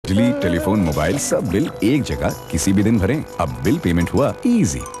बिजली, telephone, mobile सब bill एक जगह किसी भी दिन भरें। अब बिल पेमेंट हुआ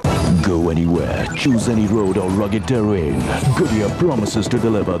easy. Go anywhere, choose any road or rugged terrain. Goodyear promises to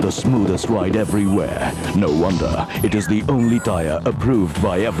deliver the smoothest ride everywhere. No wonder it is the only tire approved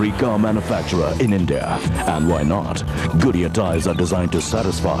by every car manufacturer in India. And why not? Goodyear tires are designed to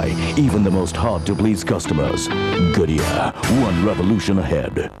satisfy even the most hard-to-please customers. Goodyear, one revolution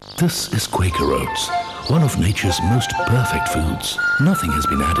ahead. This is Quaker Oats, one of nature's most perfect foods. Nothing has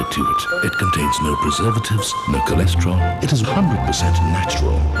been added to it. It contains no preservatives, no cholesterol. It is 100%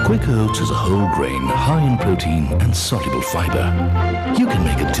 natural. Quaker Oats is a whole grain, high in protein and soluble fiber. You can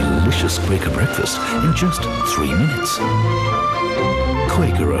make a delicious Quaker breakfast in just 3 minutes.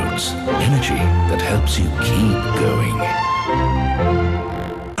 Quaker Oats, energy that helps you keep going.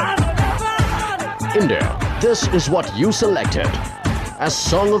 India, this is what you selected as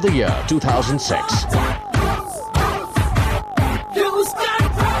Song of the Year 2006.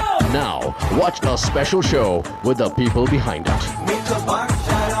 Now, watch a special show with the people behind it.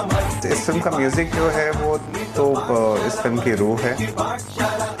 इस film का music जो है वो तो इस film की रूह है।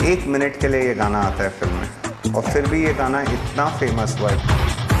 1 मिनट के लिए ये गाना आता है फिल्म में और फिर भी ये गाना इतना फेमस हुआ है।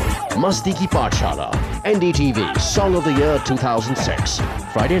 Masti Ki Pathshala, NDTV Song of the Year 2006,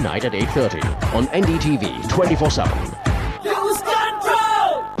 Friday night at 8:30 on NDTV 24/7.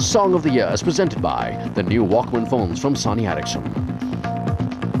 Song of the Year is presented by the new Walkman phones from Sony Ericsson,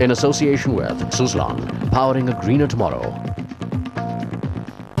 in association with Suzlon, powering a greener tomorrow.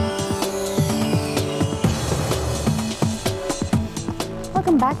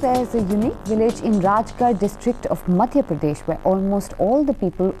 Welcome back. There is a unique village in Rajgarh district of Madhya Pradesh where almost all the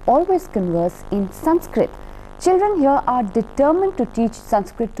people always converse in Sanskrit. Children here are determined to teach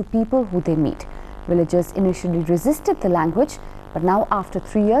Sanskrit to people who they meet. Villagers initially resisted the language, but now after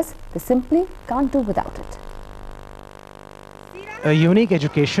 3 years, they simply can't do without it. A unique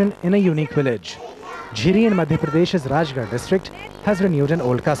education in a unique village. Jhiri in Madhya Pradesh's Rajgarh district has renewed an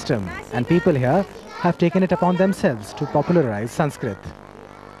old custom, and people here have taken it upon themselves to popularize Sanskrit.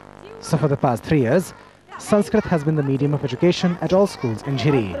 So for the past 3 years, Sanskrit has been the medium of education at all schools in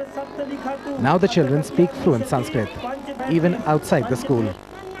Jhiri. Now the children speak fluent Sanskrit, even outside the school.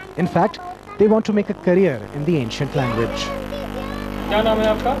 In fact, they want to make a career in the ancient language. क्या नाम है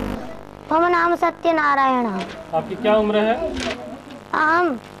आपका? मेरा नाम सत्यनारायण है। आपकी क्या उम्र है?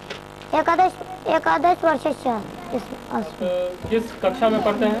 हम एकादश वर्ष से किस कक्षा में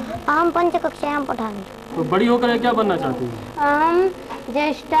पढ़ते हैं? हम पंच कक्षा में पढ़ा रहे। तो बड़ी होकर क्या बनना चाहती हैं? हम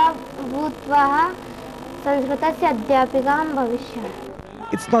ज्येष्ठा भूत्वा संस्कृतस्य अध्यापिका भविष्यामि।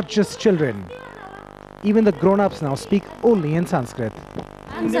 It's not just children. Even the grown-ups now speak only in Sanskrit.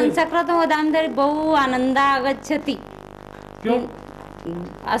 संस्कृतं वदामि बहु आनन्दः आगच्छति। क्यों?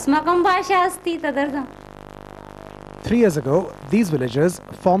 अस्माकं भाषा अस्ति तदर्थं। 3 years ago, these villagers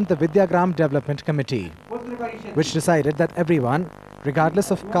formed the Vidyagram Development Committee, which decided that everyone,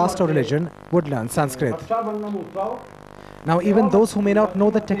 regardless of caste or religion, would learn Sanskrit. Now even those who may not know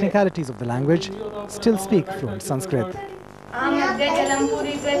the technicalities of the language still speak fluent Sanskrit.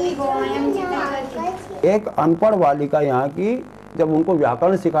 एक अनपढ़ बालिका यहाँ की जब उनको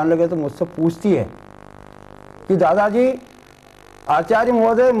व्याकरण सिखाने लगे तो मुझसे पूछती है कि दादाजी आचार्य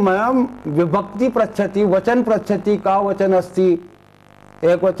महोदय मयम विभक्ति पृच्छति वचन पृच्छति का वचन अस्ति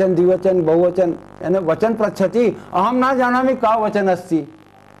एक वचन द्विवचन बहुवचन यानी वचन पृच्छति अहम ना जानामि का वचन अस्ति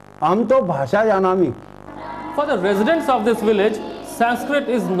हम तो भाषा जानामि. For the residents of this village, Sanskrit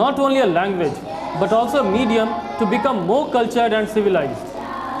is not only a language but also a medium to become more cultured and civilized.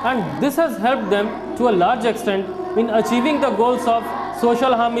 And this has helped them to a large extent in achieving the goals of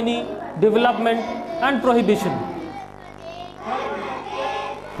social harmony, development and prohibition.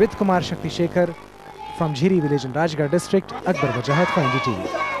 With Kumar Shakti Shekhar from Jhiri village in Rajgarh district, Akbar Wajahat for NDTV.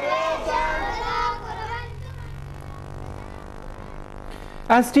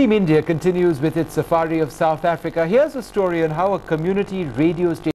 As Team India continues with its safari of South Africa, here's a story on how a community radio station